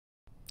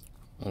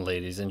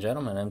Ladies and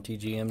gentlemen,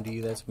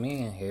 MTG, that's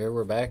me. Here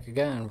we're back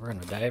again. We're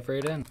going to dive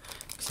right in.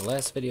 Because the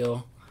last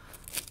video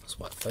was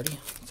what, 30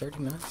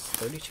 minutes?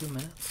 32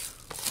 minutes?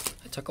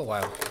 It took a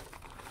while.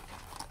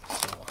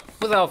 So,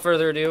 without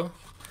further ado,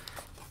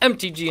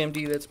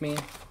 MTG, that's me.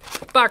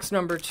 Box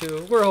number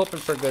 2. We're hoping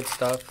for good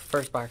stuff.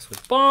 First box was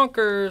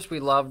bonkers. We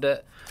loved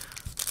it.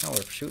 Now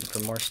we're shooting for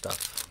more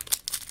stuff.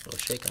 A little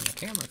shake on the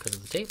camera because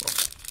of the table.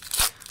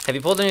 Have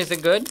you pulled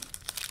anything good?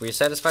 Were you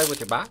satisfied with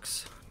your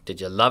box?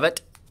 Did you love it?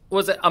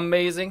 Was it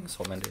amazing?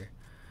 Soulmender,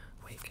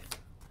 Wake,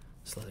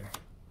 Slither,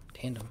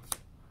 Tandem,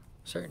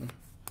 Certain.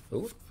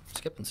 Ooh,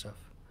 skipping stuff.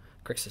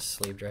 Crixus,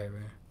 Slave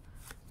Driver,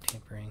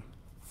 Tampering.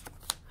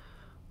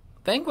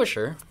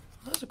 Vanquisher.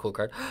 That's a cool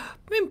card.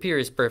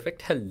 Imperious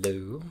Perfect.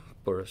 Hello.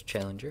 Boros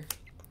Challenger.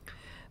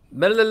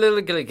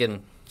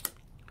 Melililigan.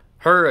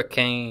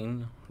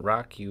 Hurricane.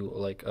 Rock you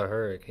like a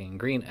hurricane.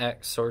 Green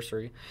X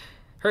Sorcery.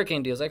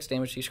 Hurricane deals X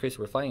damage to each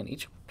creature with flying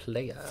each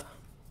player.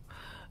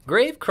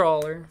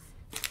 Gravecrawler.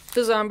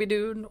 The zombie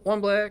dude,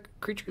 1 black,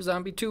 creature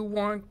zombie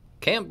 2/1,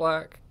 can't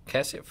block,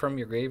 cast it from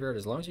your graveyard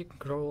as long as you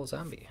control a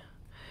zombie.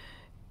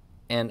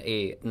 And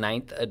a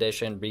 9th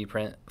edition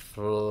reprint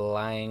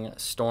Flying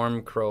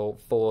Stormcrow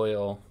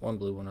foil, 1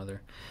 blue, 1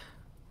 other.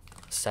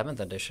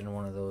 7th edition,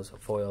 one of those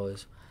foil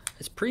is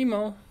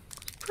Primo.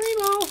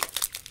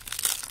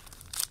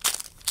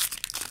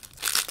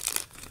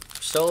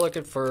 Still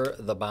looking for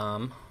the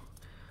bomb.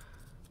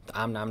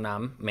 The Om Nom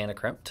Nom Mana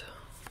Crypt.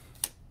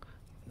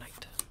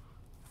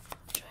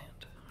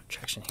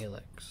 Traction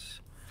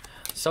Helix.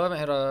 Still haven't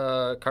had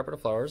a Carpet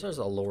of Flowers. There's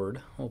a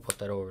Lord. We'll put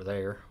that over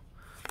there.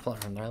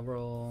 Flutter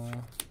Neville.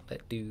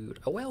 That dude.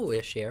 A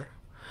Well-Wish here.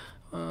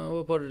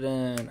 We'll put it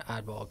in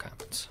Oddball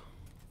Commons.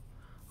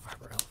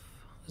 Arbor Elf.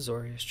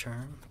 Zorius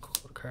Charm.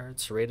 Cool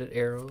card. Serrated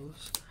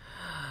Arrows.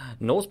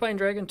 Nullspine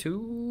Dragon.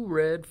 2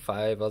 red.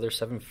 5 other.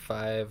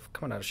 7/5.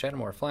 Coming out of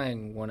Shadowmoor.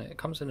 Flying. When it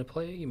comes into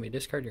play, you may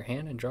discard your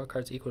hand and draw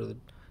cards equal to the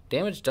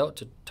damage dealt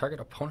to target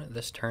opponent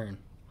this turn.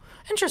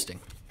 Interesting.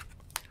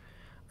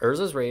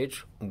 Urza's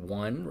Rage,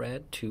 1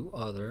 red, 2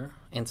 other,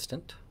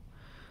 instant.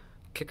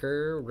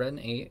 Kicker, red and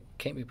 8,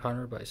 can't be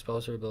countered by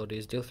spells or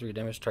abilities. Deal 3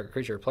 damage to target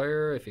creature or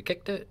player. If you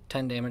kicked it,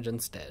 10 damage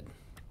instead.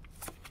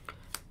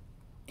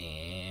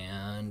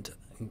 And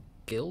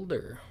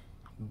Gilder,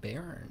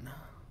 Baron.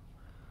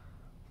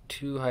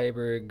 2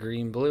 hybrid,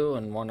 green, blue,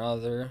 and 1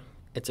 other.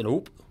 It's an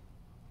oop.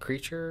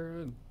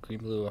 Creature, green,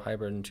 blue,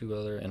 hybrid, and 2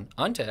 other. And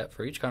untap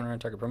for each counter on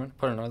target permanent.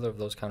 Put another of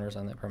those counters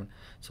on that permanent.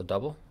 So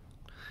double.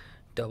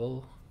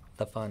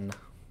 The fun.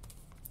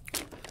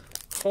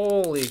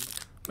 Holy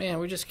man,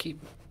 we just keep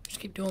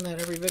doing that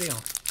every video.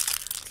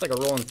 It's like a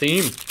rolling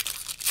theme.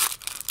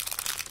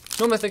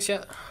 No mythics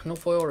yet, no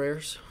foil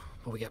rares,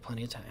 but we got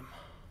plenty of time.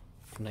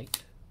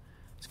 Knight,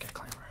 Sky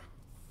Climber,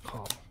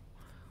 Call,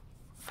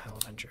 Pile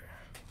Avenger,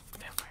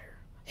 Vampire,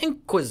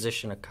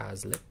 Inquisition of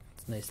Kozilek.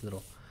 Nice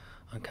little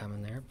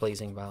uncommon there.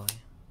 Blazing Volley,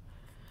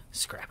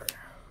 Scrapper,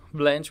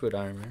 Blanchwood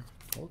Armor,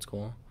 old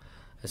school,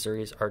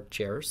 Azuri's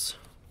Archers.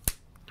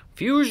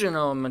 Fusion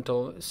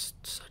Elemental is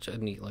such a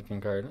neat looking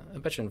card. I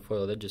bet you in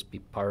foil that'd just be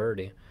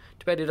party.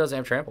 Too bad he doesn't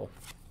have trample.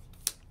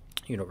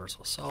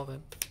 Universal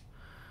Solvent.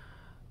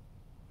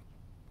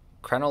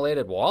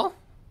 Chronolated Wall?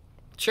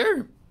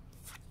 Sure.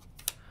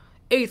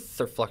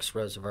 Aether Flux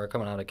Reservoir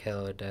coming out of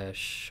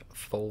Kaladesh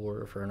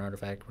 4 for an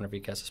artifact. Whenever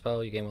you cast a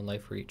spell, you gain 1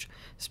 life for each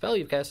spell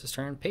you cast this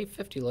turn. Pay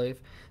 50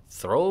 life.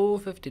 Throw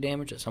 50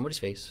 damage at somebody's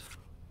face.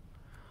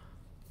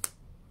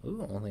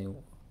 Ooh, only...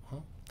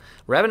 Well.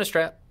 Ravenous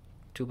Trap.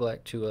 2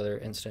 black, 2 other,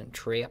 instant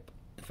trap.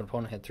 If an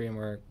opponent had 3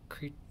 more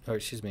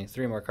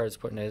cards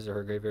put in his or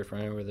her graveyard from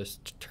anywhere this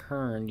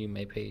turn, you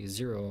may pay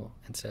 0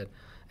 instead.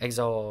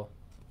 Exile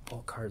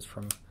all cards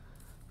from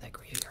that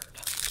graveyard.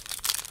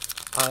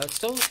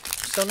 Still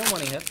no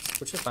money hits,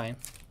 which is fine.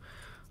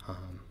 Like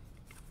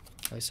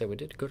I said, we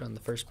did good on the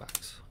first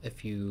box.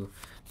 If you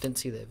didn't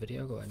see that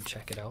video, go ahead and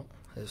check it out.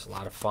 It was a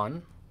lot of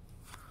fun.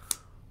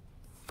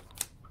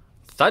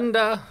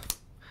 Thunder,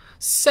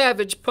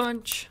 Savage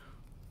Punch,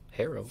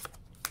 Harrow.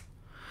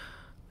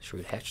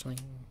 Shrewd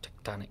Hatchling,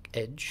 Tectonic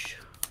Edge,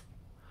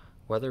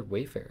 Weathered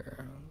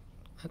Wayfarer.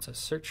 That's a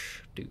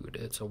search dude.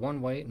 It's a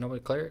 1 white,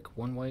 nobody cleric,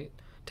 1 white.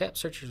 Tap,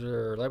 search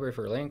your library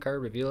for a land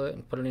card, reveal it,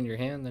 and put it in your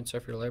hand, then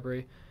search your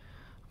library.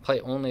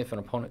 Play only if an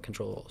opponent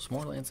controls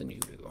more lands than you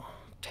do.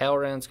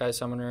 Talran, Sky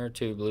Summoner,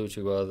 2 blue,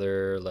 2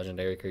 other,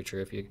 legendary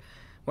creature.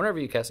 Whenever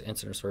you cast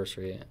instant or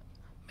sorcery,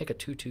 make a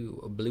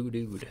 2/2 blue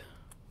dude.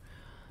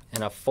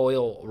 And a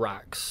foil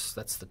rocks.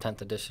 That's the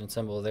 10th edition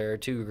symbol there.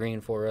 2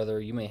 green, 4 other.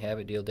 You may have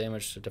it deal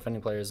damage to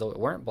defending players, though it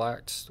weren't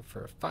blocked.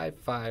 For a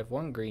 5/5,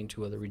 1 green,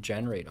 2 other.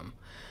 Regenerate them.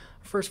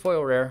 First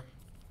foil rare.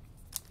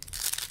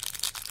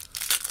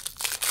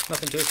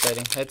 Nothing too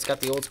exciting. It's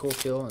got the old school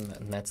feel,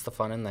 and that's the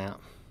fun in that.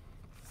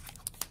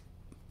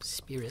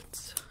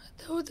 Spirits.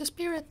 Oh, the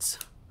spirits.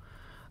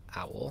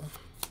 Owl.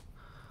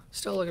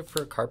 Still looking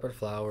for Carpet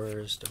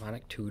Flowers,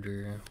 Demonic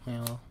Tutor,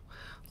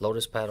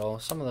 Lotus Petal.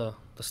 Some of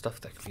the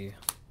stuff that could be...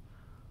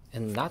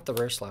 And not the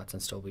rare slots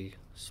and still be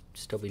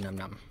num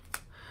num.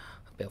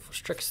 Baleful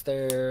Strix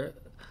there.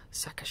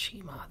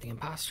 Sakashima, the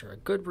Imposter. A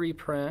good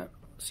reprint.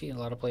 Seeing a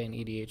lot of play in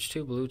EDH.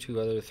 2 blue, 2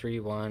 other,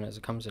 3/1. As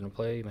it comes into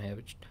play,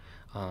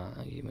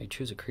 you may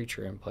choose a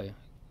creature in play.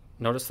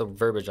 Notice the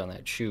verbiage on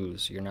that,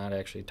 choose. You're not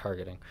actually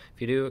targeting.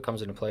 If you do, it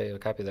comes into play, a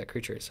copy of that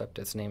creature, except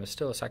its name is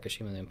still a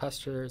Sakashima the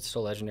Imposter. It's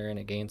still legendary, and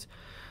it gains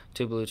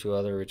 2 blue, 2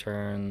 other,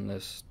 return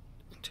this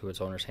to its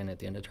owner's hand at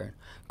the end of turn.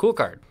 Cool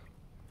card.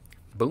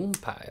 Boom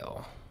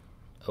Pile.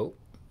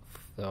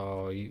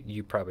 Oh,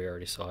 you probably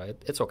already saw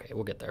it. It's okay,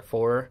 we'll get there.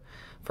 4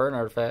 for an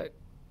artifact.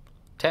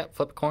 Tap,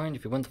 flip a coin.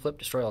 If you win the flip,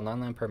 destroy all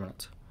non-land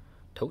permanents.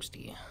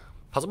 Toasty.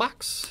 Puzzle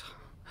box.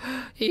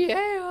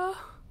 Yeah.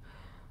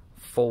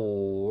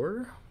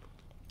 4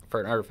 for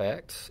an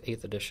artifact.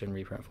 8th edition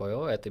reprint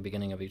foil. At the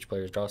beginning of each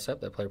player's draw step,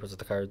 that player puts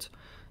the cards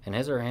in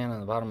his or her hand on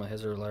the bottom of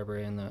his or her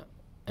library in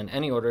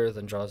any order,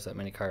 then draws that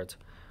many cards.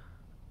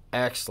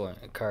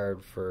 Excellent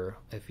card for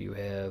if you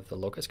have the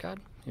Locust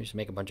God. You just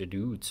make a bunch of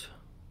dudes.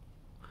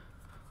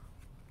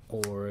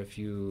 Or if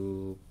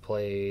you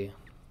play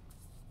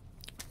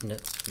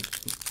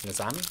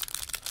Nizami?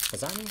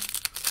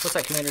 What's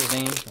that commander's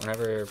name?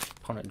 Whenever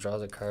opponent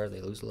draws a card,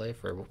 they lose a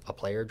life, or a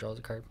player draws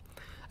a card.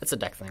 It's a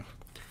deck thing.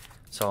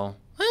 So,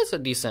 that's a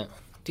decent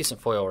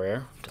foil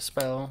rare.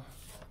 Dispel.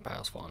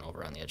 Pile's falling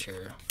over on the edge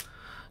here.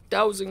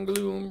 Dowsing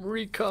Gloom,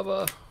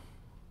 Recover.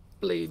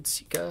 Blade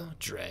Seeker,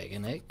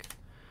 Dragon Egg.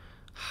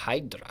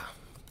 Hydra.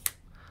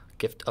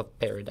 Gift of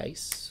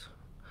Paradise.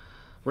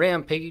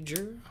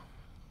 Rampager.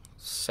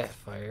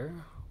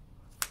 Sapphire.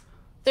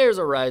 There's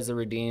a Rise the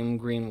Redeem,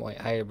 green-white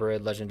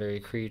hybrid, legendary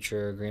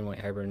creature,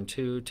 green-white hybrid in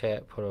 2,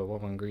 tap, put a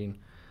 1/1 green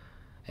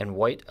and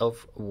white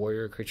elf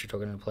warrior creature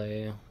token in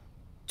play.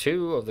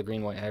 2 of the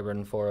green-white hybrid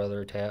and 4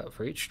 other tap.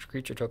 For each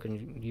creature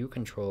token you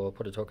control,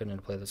 put a token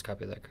into play that's a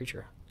copy of that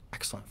creature.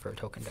 Excellent for a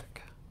token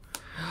deck.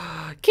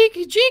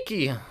 Kiki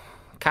Jiki!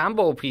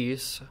 Combo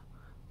piece.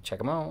 Check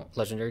them out.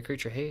 Legendary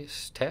creature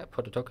haste. Tap,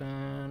 put a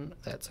token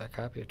that's a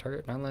copy of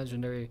target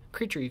non-legendary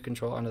creature you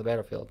control onto the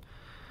battlefield.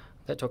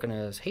 That token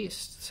is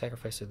haste,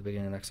 sacrifice at the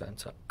beginning of the next end.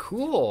 So,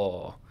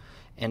 cool.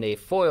 And a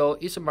foil,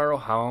 Isamaru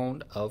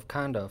Hound of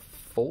Kanda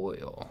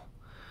foil.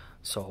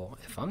 So,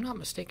 if I'm not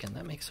mistaken,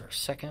 that makes our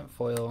second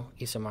foil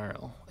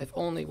Isamaru. If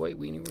only White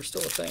Weenie were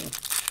still a thing.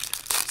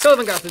 Still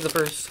haven't got through the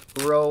first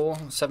row.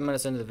 7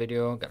 minutes into the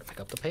video. Gotta pick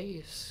up the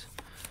pace.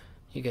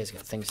 You guys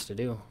got things to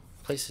do.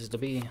 Places to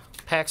be.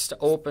 Packs to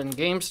open.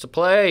 Games to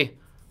play.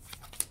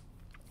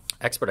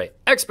 Expedite.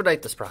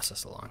 Expedite this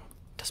process along.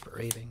 Desperate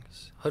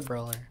Ravings. Hood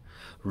Brawler.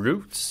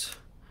 Roots,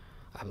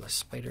 Obelisk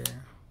Spider,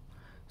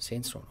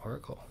 Sandstone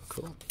Oracle,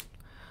 cool.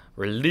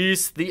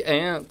 Release the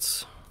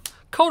Ants,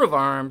 Coat of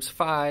Arms,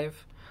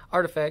 5,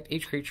 artifact,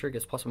 each creature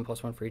gets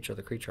 +1/+1 for each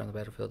other creature on the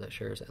battlefield that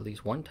shares at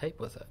least one type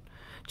with it.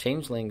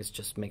 Changelings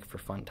just make for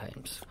fun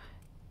times.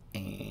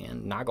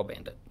 And Noggle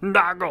Bandit,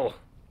 Noggle!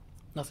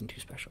 Nothing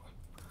too special.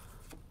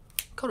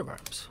 Coat of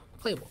Arms,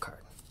 playable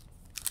card.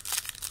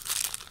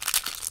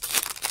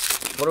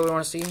 What do we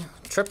want to see?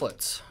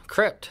 Triplets,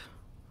 Crypt,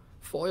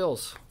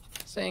 foils,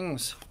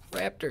 Things,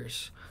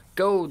 Raptors,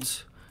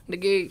 Goads,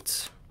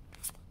 Negates.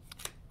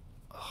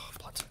 Oh,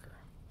 Bloodsucker.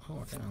 Oh,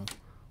 okay now.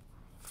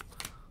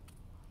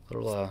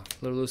 Little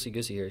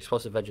loosey-goosey here.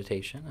 Explosive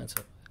Vegetation. That's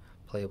a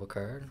playable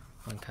card.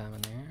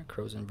 Uncommon there.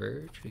 Crows and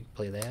Verge. We can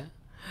play that.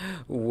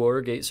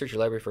 Wargate. Search your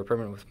library for a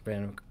permanent with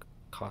random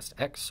cost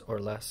X or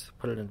less.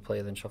 Put it into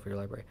play, then shuffle your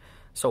library.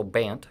 So,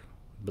 Bant.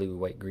 Blue,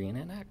 white, green,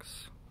 and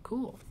X.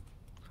 Cool.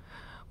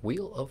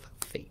 Wheel of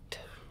Fate.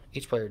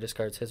 Each player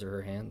discards his or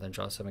her hand, then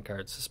draws 7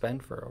 cards.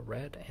 Suspend for a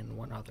red and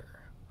 1 other.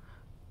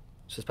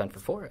 Suspend for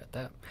 4 at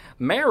that.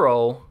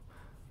 Marrow.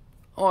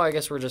 Oh, I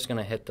guess we're just going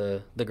to hit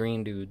the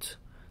green dudes.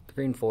 The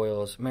green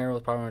foils.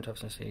 Marrow's power and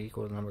toughness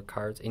equal to the number of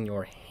cards in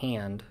your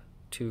hand.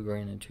 2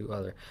 green and 2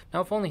 other.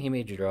 Now, if only he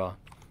made you draw.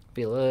 It'd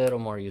be a little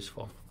more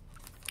useful.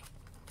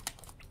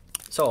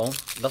 So,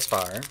 thus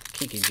far,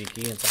 Kiki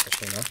Jiki and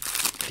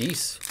Sakashima.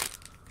 Peace.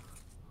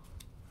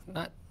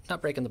 Not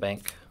breaking the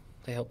bank.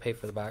 They help pay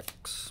for the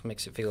box,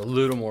 makes it feel a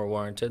little more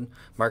warranted.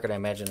 Market, I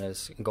imagine,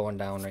 is going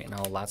down right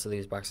now. Lots of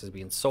these boxes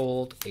being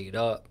sold, ate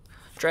up,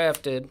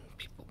 drafted,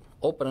 people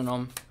opening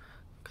them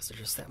because they're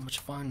just that much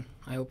fun.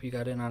 I hope you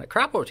got in on it.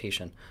 Crop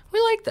rotation.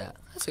 We like that.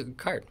 That's a good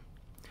card.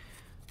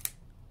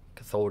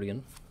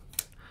 Cathodian.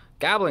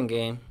 Goblin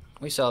Game.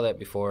 We saw that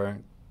before.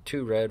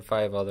 2 red,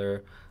 5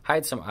 other.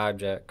 Hide some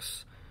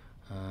objects.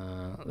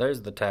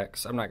 There's the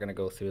text. I'm not going to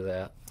go through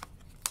that.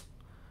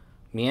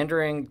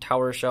 Meandering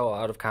Tower Shell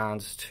out of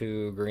cons,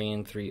 2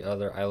 green, 3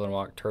 other, Island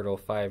Walk, Turtle,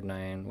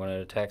 5/9. When it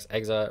attacks,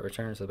 exile it,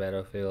 returns to the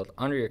battlefield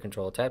under your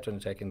control. Tap to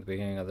attack in the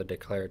beginning of the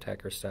declare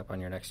attacker step on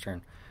your next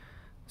turn.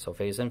 So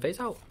phase in, phase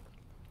out.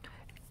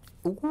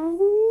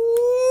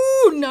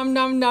 Ooh, nom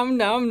nom nom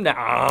nom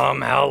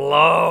nom.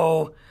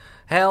 Hello.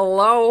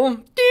 Hello.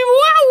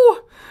 Wow.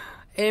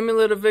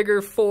 Amulet of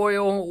Vigor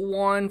foil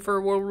 1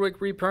 for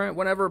Worldwide reprint.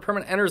 Whenever a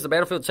permanent enters the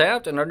battlefield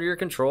tapped and under your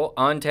control,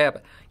 untap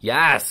it.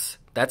 Yes.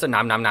 That's a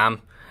nom nom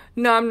nom.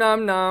 Nom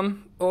nom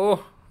nom.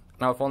 Oh.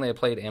 Now if only I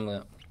played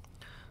Amulet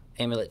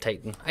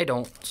Titan. I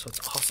don't, so it's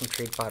awesome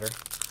trade fodder.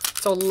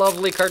 It's a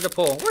lovely card to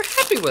pull. We're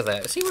happy with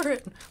that. See, we're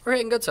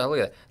hitting good stuff. Look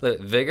at that. Look,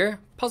 Vigor,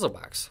 Puzzle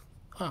Box.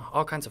 Oh,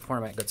 all kinds of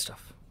format good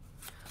stuff.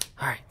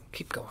 All right,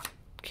 keep going.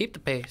 Keep the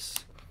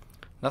pace.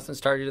 Nothing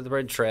started to the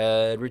red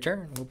tread.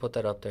 Return. We'll put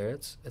that up there.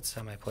 It's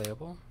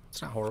semi-playable.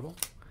 It's not horrible.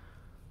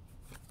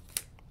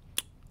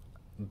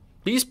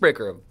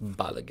 Beastbreaker of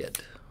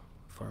Balaged.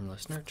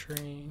 Formless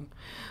Nurturing.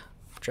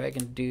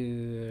 Dragon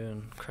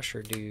Dude.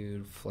 Crusher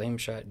Dude. Flame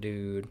Shot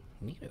Dude.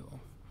 Neato.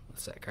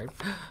 What's that card?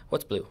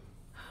 What's blue?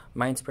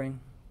 Mind Spring.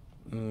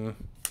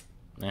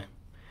 Nah.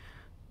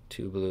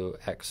 2 blue,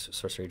 X,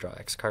 sorcery, draw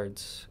X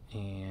cards.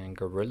 And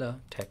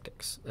Guerrilla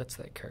Tactics. That's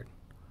that card.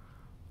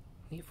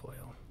 Neat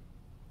foil.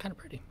 Kind of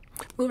pretty.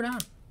 Moving on.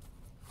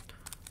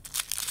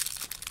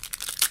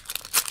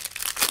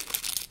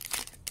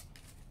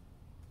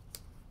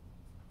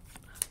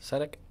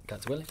 Sedek,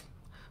 God's Willing.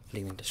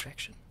 Leaving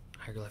Distraction.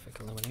 Hieroglyphic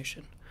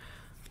Illumination.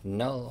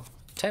 Null.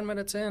 10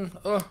 minutes in.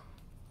 Oh,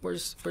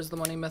 where's the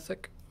money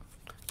mythic?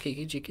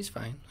 Kiki Jiki's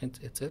fine.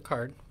 It's a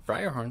card.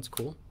 Briarhorn's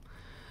cool.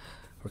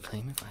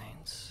 Reclaiming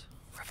Vines.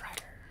 Rough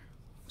Rider.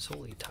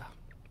 Solita.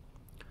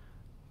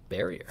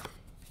 Barrier.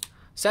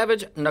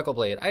 Savage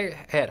Knuckleblade. I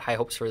had high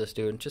hopes for this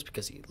dude just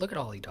because look at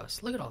all he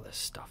does. Look at all this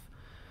stuff.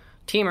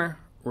 Teamer.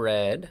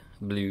 Red.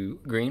 Blue.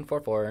 Green.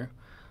 4/4.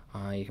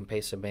 You can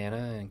pay some mana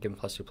and give him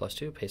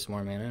 +2/+2. Pay some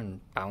more mana and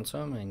bounce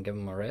him and give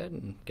him a red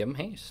and give him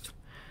haste.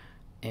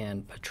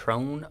 And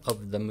Patron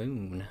of the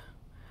Moon.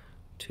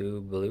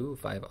 2 blue,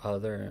 5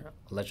 other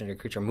legendary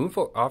creature.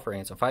 Moonfolk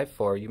Offering. So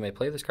 5/4. You may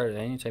play this card at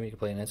any time. You can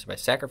play an instant by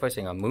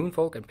sacrificing a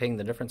Moonfolk and paying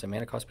the difference in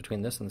mana cost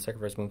between this and the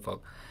sacrificed Moonfolk.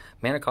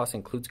 Mana cost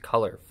includes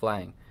color,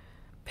 flying.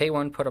 Pay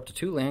 1, put up to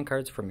 2 land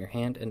cards from your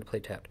hand into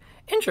play tapped.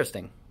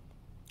 Interesting.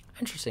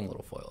 Interesting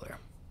little foil there.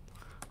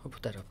 We'll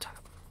put that up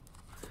top.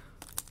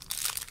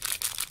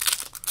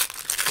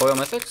 Foil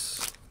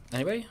Mythics?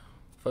 Anybody?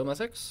 Foil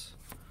Mythics?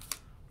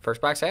 First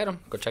box had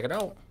them. Go check it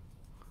out.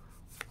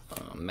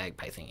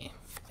 Magpie thingy.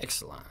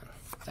 Ixalan.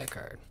 That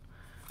card.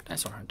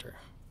 Dinosaur Hunter.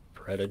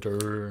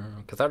 Predator.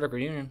 Cathartic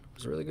Reunion.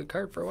 Was a really good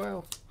card for a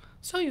while.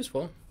 So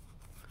useful.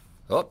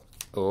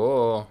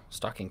 Oh.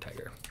 Stalking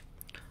Tiger.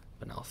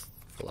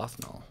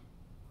 Velothnol.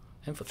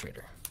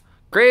 Infiltrator.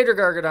 Greater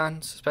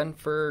Gargadon. Suspend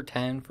for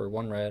 10 for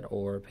 1 red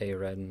or pay a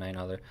red and 9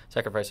 other.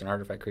 Sacrifice an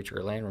artifact, creature,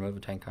 or land. Remove a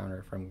 10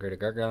 counter from Greater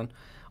Gargadon.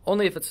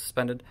 Only if it's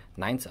suspended.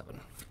 9/7.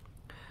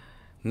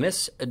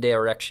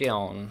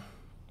 Misdirection.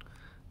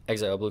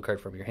 Exile a blue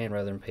card from your hand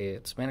rather than pay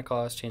its mana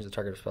cost. Change the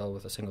target spell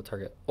with a single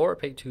target or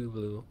pay 2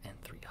 blue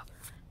and 3 other.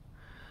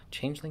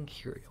 Changeling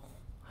Hero.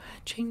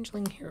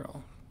 Changeling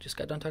Hero. Just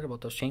got done talking about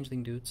those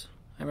Changeling dudes.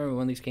 I remember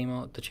when these came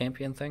out, the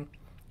Champion thing.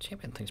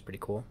 Champion thing's pretty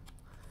cool.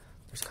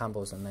 There's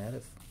combos in that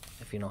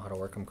if you know how to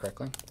work them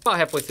correctly. About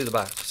halfway through the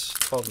box.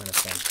 12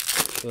 minutes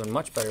in. Doing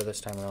much better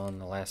this time around than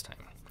the last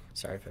time.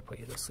 Sorry if I put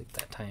you to sleep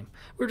that time.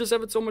 We're just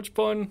having so much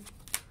fun.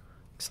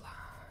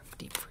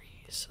 Deep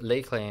Freeze.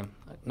 Lay Claim.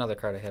 Another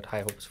card I had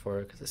high hopes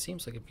for because it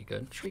seems like it'd be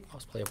good. Shriek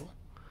Mouse playable.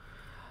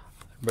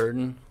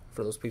 Burden.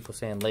 For those people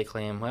saying Lay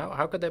Claim. Well,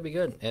 how could that be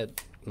good?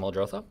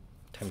 Muldrotha.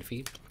 Time to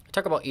Feed. I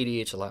talk about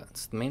EDH a lot.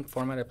 It's the main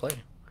format I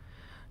play.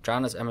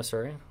 Drana's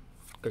Emissary.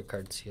 Good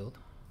card sealed.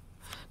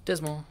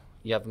 Dismal.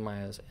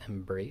 Yavimai's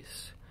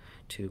Embrace.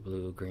 2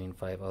 blue, green,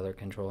 5 other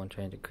control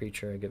enchanted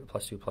creature. Give it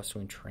 +2/+2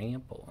 and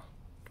trample.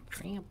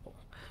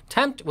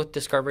 Tempt with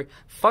Discovery.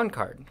 Fun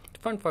card.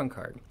 Fun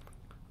card.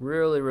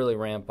 Really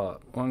ramp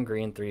up. 1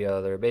 green, 3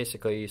 other.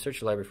 Basically, you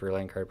search your library for your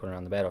land card, put it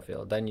on the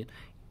battlefield. Then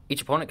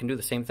each opponent can do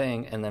the same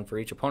thing, and then for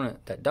each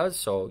opponent that does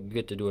so, you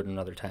get to do it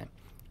another time.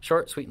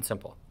 Short, sweet, and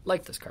simple.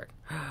 Like this card.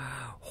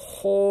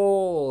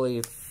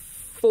 Holy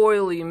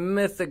foily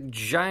mythic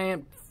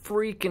giant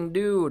freaking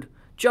dude.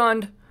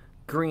 Jund.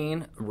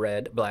 Green,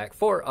 red, black,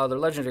 4 other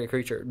legendary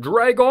creature.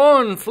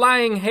 Dragon,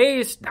 flying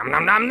haste. Nom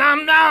nom nom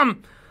nom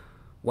nom.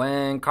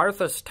 When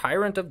Karthus,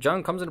 Tyrant of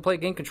Jund, comes into play,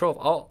 gain control of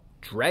all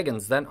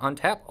dragons. Then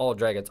untap all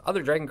dragons.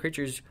 Other dragon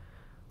creatures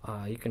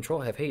you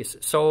control have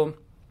haste. So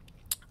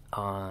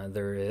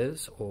there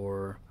is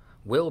or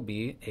will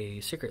be a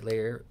Secret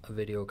Lair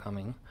video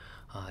coming.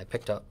 I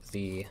picked up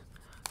the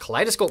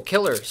Kaleidoscope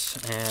Killers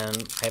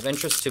and I have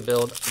interest to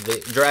build the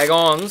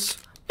dragons.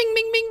 Bing,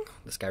 bing, bing.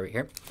 This guy right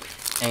here.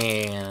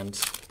 And,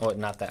 well,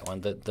 not that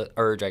one,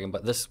 the dragon,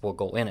 but this will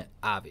go in it,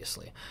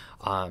 obviously.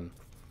 And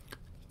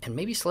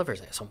maybe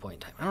Slivers at some point in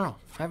time. I don't know.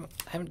 I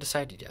haven't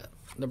decided yet.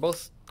 They're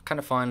both kind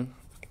of fun.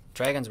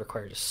 Dragons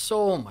require just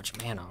so much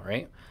mana,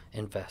 right?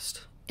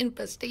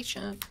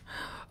 Infestation.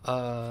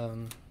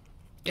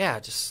 Yeah,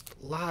 just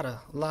a lot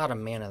of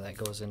mana that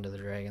goes into the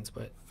dragons,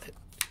 but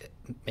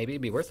maybe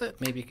it'd be worth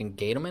it. Maybe you can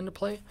gate them into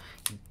play.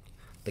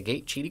 The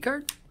gate cheaty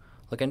card.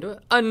 Look into it.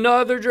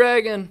 Another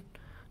dragon.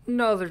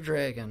 Another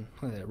dragon.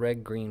 Look at that.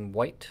 Red, green,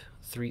 white.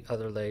 3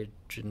 other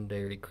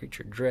legendary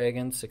creature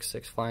dragons.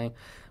 6/6 flying.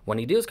 When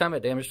he deals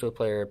combat damage to a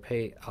player,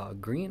 pay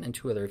green and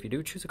 2 other. If you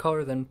do choose a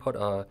color, then put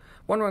a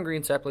 1/1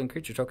 green sapling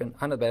creature token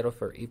on the battle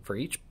for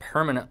each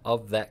permanent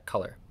of that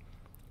color.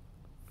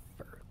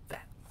 For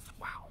that.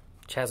 Wow.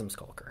 Chasm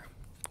Skulker.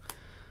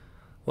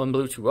 1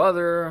 blue, 2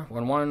 other,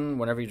 1/1.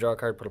 Whenever you draw a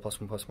card, put a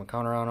 +1/+1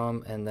 counter on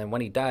him. And then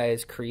when he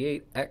dies,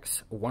 create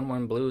X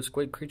 1/1 blue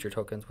squid creature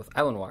tokens with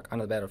Island Walk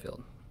onto the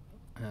battlefield.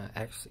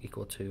 X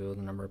equal to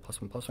the number of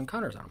 +1/+1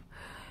 counters on him.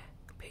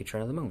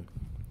 Patron of the Moon.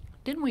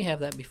 Didn't we have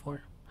that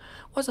before?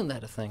 Wasn't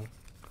that a thing?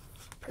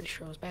 Pretty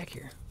sure it was back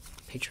here.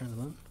 Patron of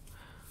the Moon.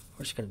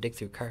 We're just gonna dig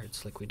through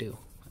cards like we do.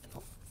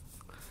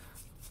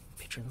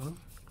 Patron of the Moon.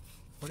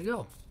 Where'd it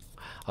go?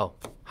 Oh,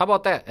 how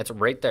about that? It's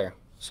right there.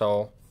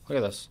 So look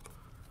at this.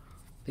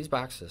 These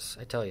boxes,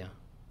 I tell you, you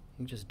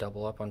can just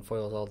double up on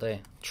foils all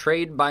day.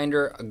 Trade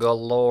binder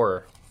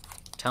galore.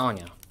 I'm telling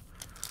you.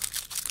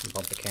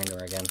 Bump the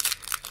camera again.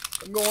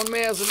 I'm going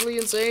massively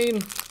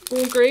insane.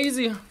 Going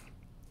crazy.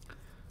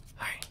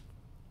 Alright.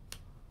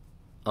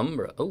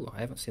 Umbra. Oh, I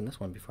haven't seen this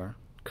one before.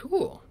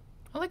 Cool.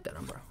 I like that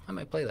Umbra. I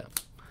might play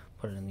that.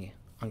 Put it in the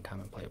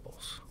uncommon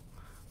playables.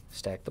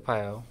 Stack the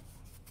pile.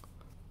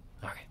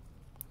 Okay.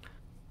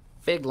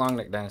 Big long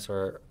neck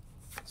dinosaur.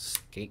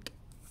 Skate.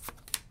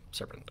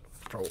 Serpent.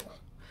 Troll.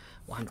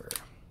 Wanderer.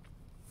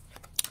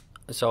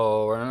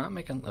 So we're not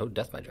making... Oh,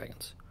 Death by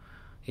Dragons.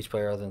 Each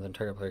player other than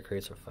target player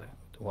creates a fight.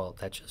 Well,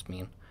 that's just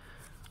mean.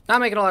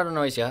 Not making a lot of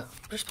noise yet.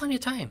 But there's plenty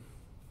of time.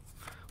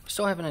 We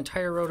still have an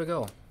entire row to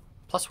go.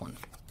 +1.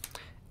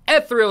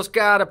 Ethereal's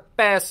got a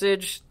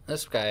passage.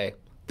 This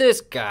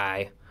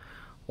guy.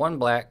 1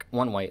 black,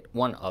 1 white,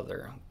 1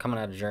 other. Coming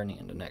out of Journey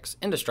into next.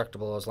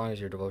 Indestructible as long as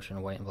your devotion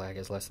of white and black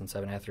is less than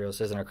 7. Ethereal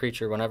isn't a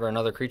creature. Whenever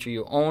another creature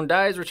you own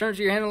dies, returns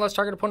to your hand unless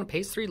target opponent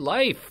pays 3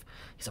 life.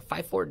 He's a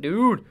 5/4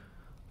 dude.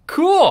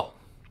 Cool.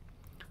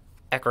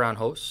 Acheron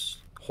horse.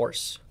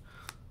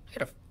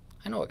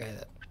 I know a guy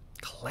that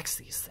collects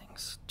these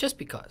things. Just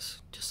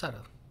because. Just out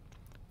of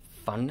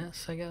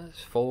funness, I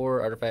guess.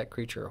 4 artifact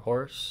creature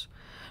horse.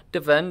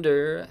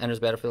 Defender enters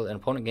battlefield and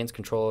opponent gains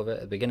control of it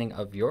at the beginning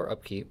of your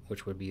upkeep,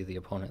 which would be the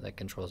opponent that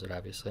controls it,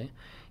 obviously.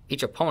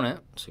 Each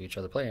opponent, so each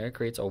other player,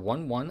 creates a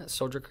 1/1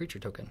 soldier creature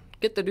token.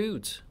 Get the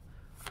dudes.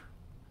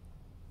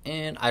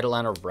 And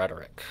Eidolon of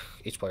Rhetoric.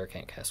 Each player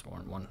can't cast more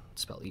than 1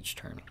 spell each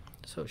turn.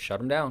 So shut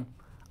them down.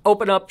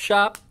 Open up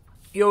shop.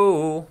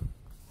 Yo.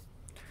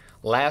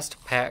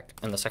 Last pack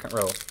in the second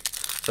row.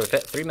 So we've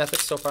hit 3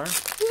 methods so far.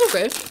 It's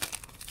okay.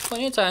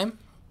 Plenty of time.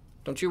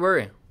 Don't you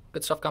worry.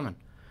 Good stuff coming.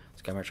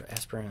 Skymarcher,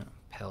 Aspirant,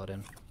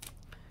 Paladin.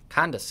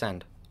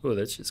 Condescend. Oh,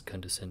 that's just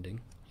condescending.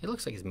 He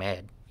looks like he's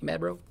mad. You mad,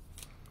 bro?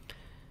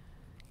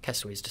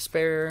 Castaway's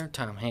Despair.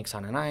 Tom Hanks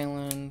on an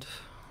Island.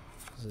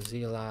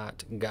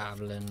 Zealot.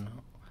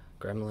 Goblin.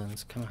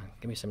 Gremlins. Come on.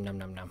 Give me some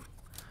num.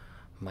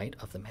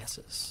 Might of the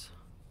Masses.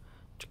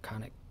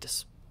 Draconic.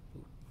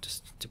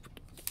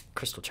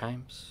 Crystal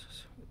Chimes.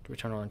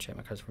 Return all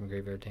enchantment cards from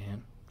graveyard to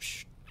hand.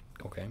 Shh.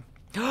 Okay.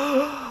 Look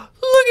at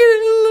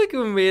it! Look,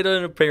 we made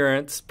an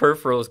appearance.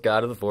 Perforos,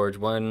 God of the Forge.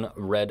 1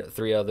 red,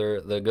 3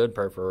 other. The good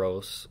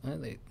Perforos.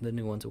 The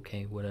new one's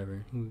okay,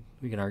 whatever.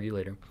 We can argue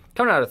later.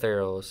 Coming out of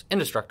Theros.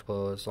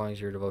 Indestructible as long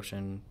as your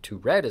devotion to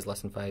red is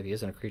less than 5. He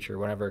isn't a creature.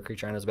 Whenever a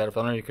creature enters the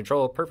battlefield under your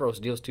control, Perforos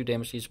deals 2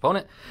 damage to each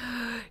opponent.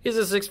 He's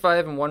a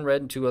 6/5 and 1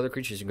 red and 2 other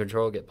creatures you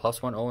control get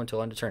 +1/+0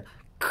 until end of turn.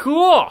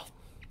 Cool!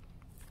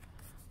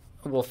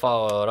 We'll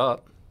follow it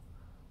up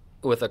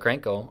with a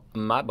Kranko,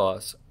 my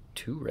boss.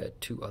 2 red,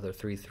 2 other,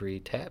 3/3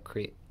 tap.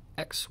 Create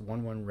X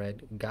 1/1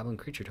 red goblin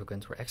creature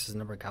tokens where X is the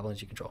number of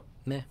goblins you control.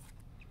 Meh.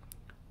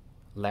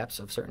 Lapse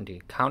of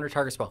Certainty. Counter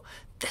target spell.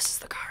 This is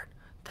the card.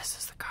 This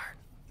is the card.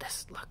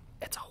 Look,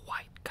 it's a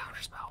white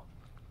counter spell.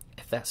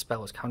 If that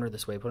spell is countered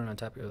this way, put it on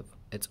top of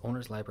its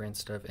owner's library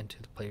instead of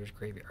into the player's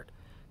graveyard.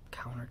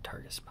 Counter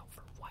target spell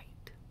for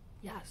white.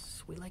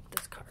 Yes, we like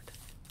this card.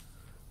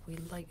 We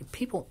like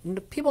people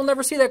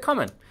never see that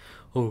coming.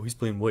 Oh, he's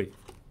playing white.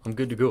 I'm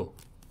good to go.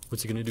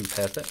 What's he gonna do?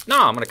 Pass that?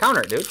 No, I'm gonna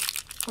counter it, dude.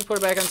 Let's put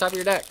it back on top of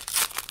your deck.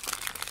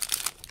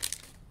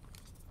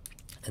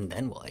 And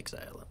then we'll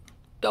exile it.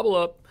 Double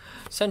up.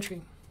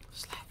 Sentry.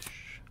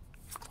 Slash.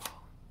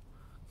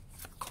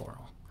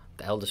 Coral.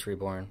 The Eldest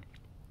Reborn.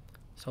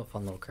 So a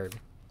fun little card.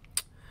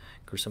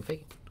 Gruesome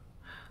Fate.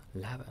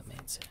 Lava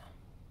Mancer.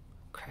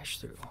 Crash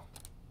Through.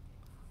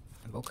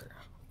 Invoker.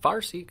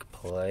 Farseek.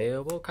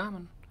 Playable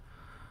common.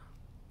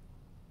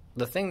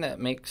 The thing that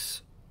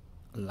makes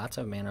lots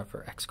of mana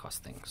for X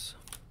cost things.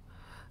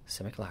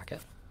 Simic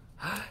Locket.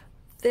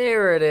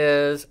 There it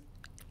is.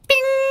 Bing!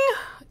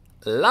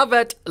 Love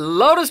it.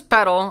 Lotus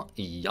Petal.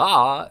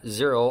 Yeah.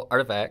 0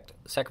 artifact.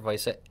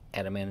 Sacrifice it.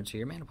 Add a mana to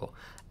your mana pool.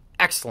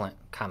 Excellent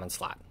common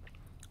slot.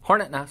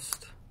 Hornet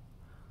Nest.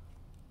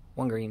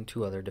 1 green,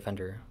 2 other.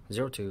 Defender.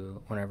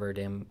 0/2.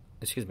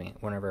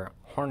 Whenever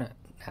Hornet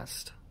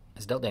Nest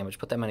is dealt damage,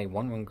 put that many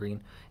 1/1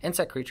 green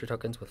insect creature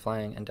tokens with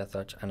flying and death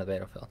touch on the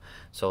battlefield.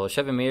 So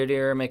Chevy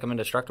Meteor, make them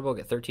indestructible,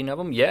 get 13 of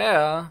them.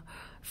 Yeah!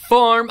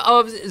 Form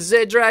of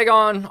the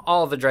Dragon.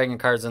 All the dragon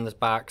cards in this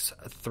box.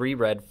 3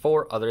 red,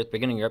 4 other. At the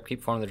beginning of your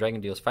upkeep, Form of the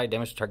Dragon deals 5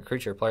 damage to target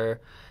creature or player.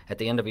 At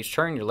the end of each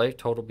turn, your life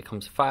total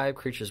becomes 5.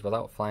 Creatures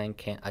without flying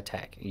can't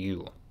attack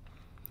you.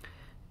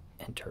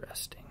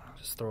 Interesting.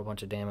 Just throw a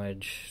bunch of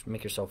damage.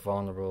 Make yourself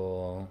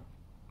vulnerable.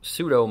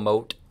 Pseudo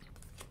moat.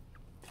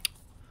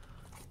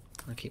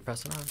 I'm gonna keep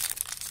pressing on.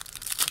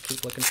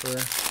 Keep looking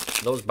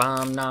for those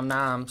bomb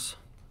noms.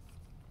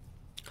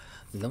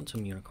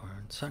 Lonesome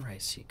Unicorn,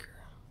 Sunrise Seeker,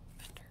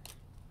 Vendor,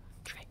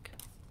 Drake.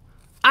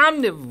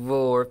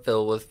 Omnivore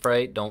filled with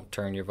fright. Don't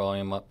turn your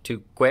volume up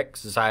too quick.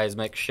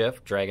 Seismic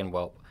Shift, Dragon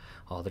Whelp.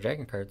 All the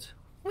dragon cards.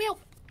 Wheel.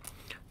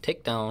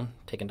 Taking down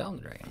the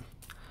dragon.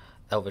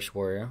 Elvish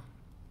Warrior.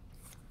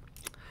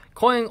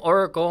 Coin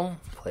Oracle,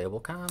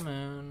 playable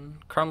common.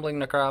 Crumbling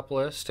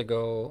Necropolis to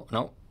go.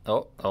 No.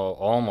 Oh,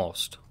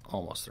 almost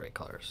 3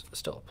 colors.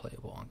 Still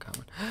playable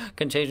uncommon.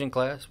 Contagion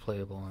Class,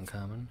 playable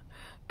uncommon.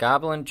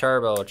 Goblin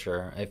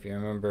Charbelcher. If you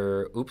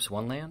remember,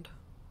 One Land.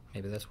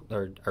 Maybe that's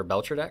our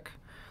Belcher deck.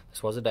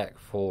 This was a deck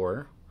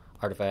for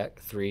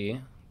artifact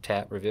 3.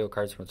 Tap, reveal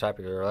cards from the top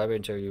of your library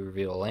until you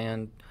reveal a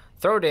land.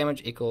 Throw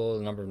damage equal to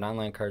the number of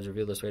non-land cards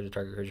revealed this way to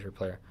target creature or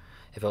player.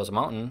 If it was a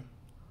mountain,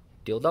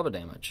 deal double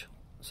damage.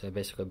 So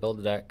basically build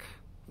a deck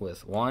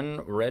with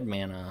 1 red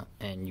mana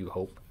and you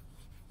hope.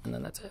 And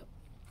then that's it.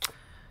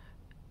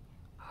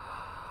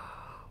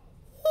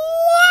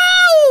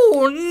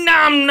 Wow!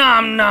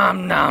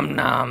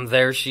 Nom.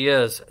 There she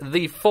is.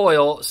 The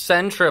foil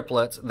Send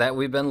triplets that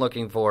we've been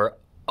looking for.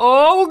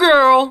 Oh,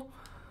 girl!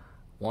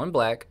 1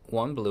 black,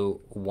 1 blue,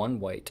 1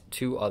 white,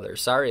 2 other.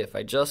 Sorry if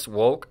I just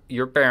woke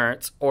your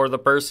parents or the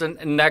person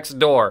next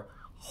door.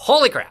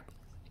 Holy crap!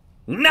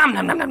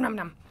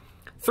 Nom.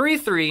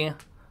 3/3.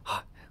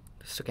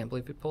 Still can't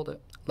believe we pulled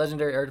it.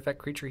 Legendary artifact,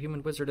 creature,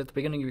 human, wizard. At the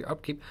beginning of your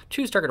upkeep,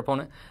 choose target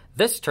opponent.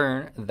 This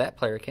turn, that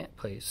player can't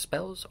play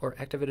spells or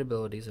activate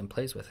abilities and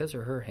plays with his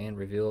or her hand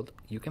revealed.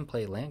 You can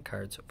play land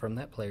cards from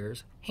that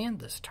player's hand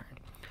this turn.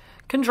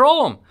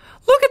 Control them.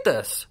 Look at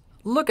this.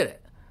 Look at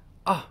it.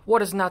 Oh,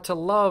 what is not to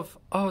love?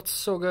 Oh, it's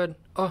so good.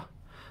 Oh,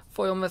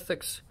 foil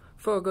mythics.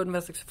 Foil good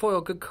mythics.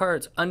 Foil good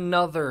cards.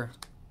 Another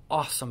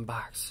awesome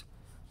box.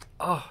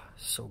 Oh,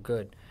 so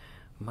good.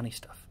 Money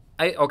stuff.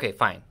 Okay,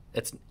 fine.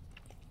 It's...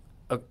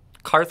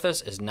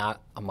 Karthus is not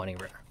a money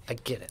rare. I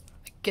get it.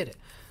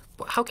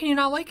 But how can you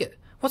not like it?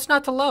 What's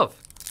not to love?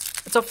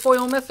 It's a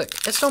foil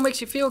mythic. It still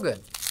makes you feel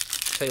good.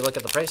 So you look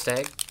at the price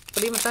tag.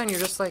 But even then, you're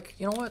just like,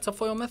 you know what? It's a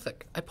foil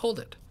mythic. I pulled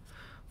it.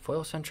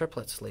 Foil Send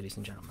triplets, ladies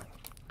and gentlemen.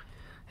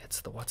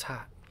 It's the what's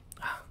hot.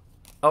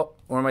 Oh,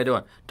 what am I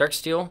doing?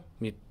 Darksteel,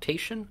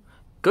 Mutation.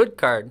 Good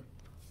card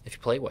if you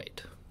play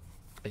white.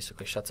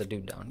 Basically shuts a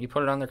dude down. You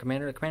put it on their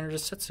commander, the commander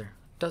just sits there.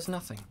 Does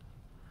nothing.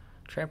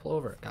 Trample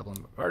over it.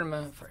 Goblin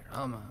Bombardment,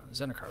 Fragma,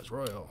 Zendikar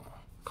Royal,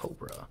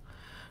 Cobra.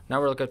 Now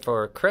we're looking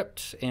for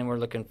Crypt, and we're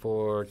looking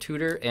for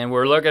Tutor, and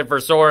we're looking for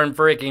Soren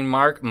freaking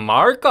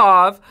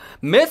Markov.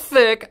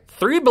 Mythic,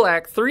 3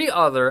 black, 3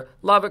 other.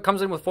 Love it.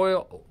 Comes in with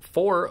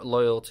 4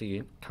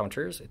 loyalty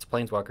counters. It's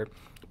Planeswalker.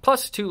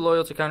 Plus 2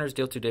 loyalty counters.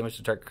 Deal 2 damage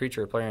to target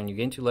creature or player, and you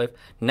gain 2 life.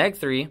 Neg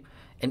 3.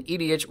 And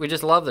EDH, we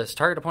just love this.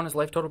 Target opponent's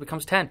life total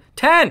becomes 10.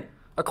 10!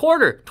 A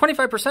quarter!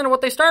 25% of what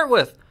they start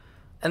with.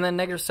 And then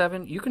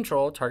 -7, you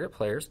control target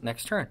players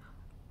next turn.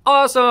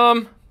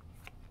 Awesome!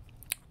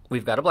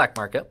 We've got a black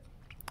market.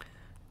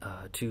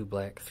 2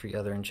 black, 3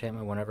 other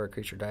enchantment. Whenever a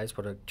creature dies,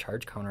 put a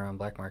charge counter on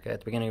black market. At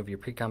the beginning of your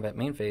pre-combat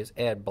main phase,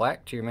 add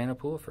black to your mana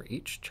pool for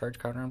each charge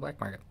counter on black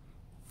market.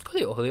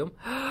 Julio.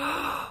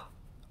 A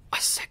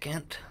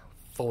second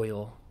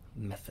foil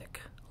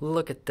mythic.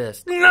 Look at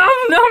this.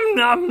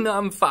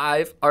 Nom.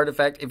 5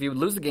 artifact. If you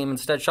lose the game,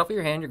 instead shuffle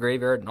your hand, your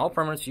graveyard, and all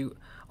permanents you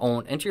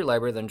own into your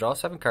library, then draw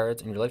 7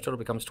 cards, and your life total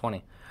becomes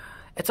 20.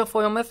 It's a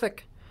foil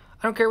mythic.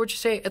 I don't care what you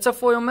say. It's a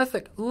foil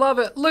mythic. Love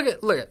it. Look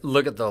at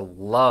the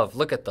love.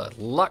 Look at the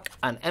luck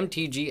on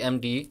MTG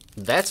MD.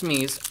 That's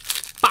me's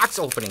box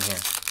opening here.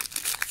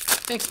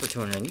 Thanks for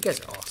tuning in. You guys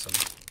are awesome.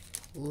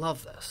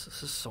 Love this.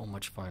 This is so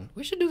much fun.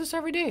 We should do this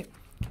every day.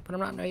 But I'm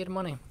not made of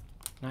money.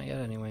 Not yet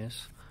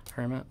anyways.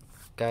 Hermit,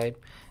 guide.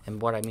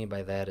 And what I mean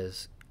by that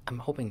is I'm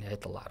hoping to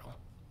hit the lotto.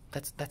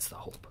 That's the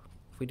hope.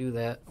 If we do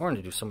that, we're going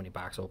to do so many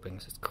box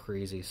openings. It's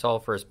crazy.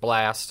 Sulfurous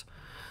Blast.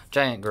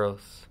 Giant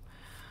Growth.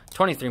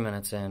 23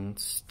 minutes in.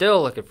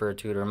 Still looking for a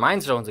tutor.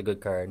 Mindstone's a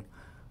good card.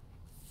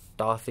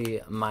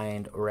 Dothy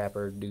Mind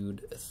Wrapper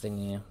Dude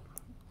thingy. We've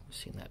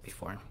seen that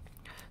before.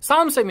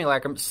 Solemn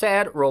Simulacrum.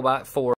 Sad Robot 4.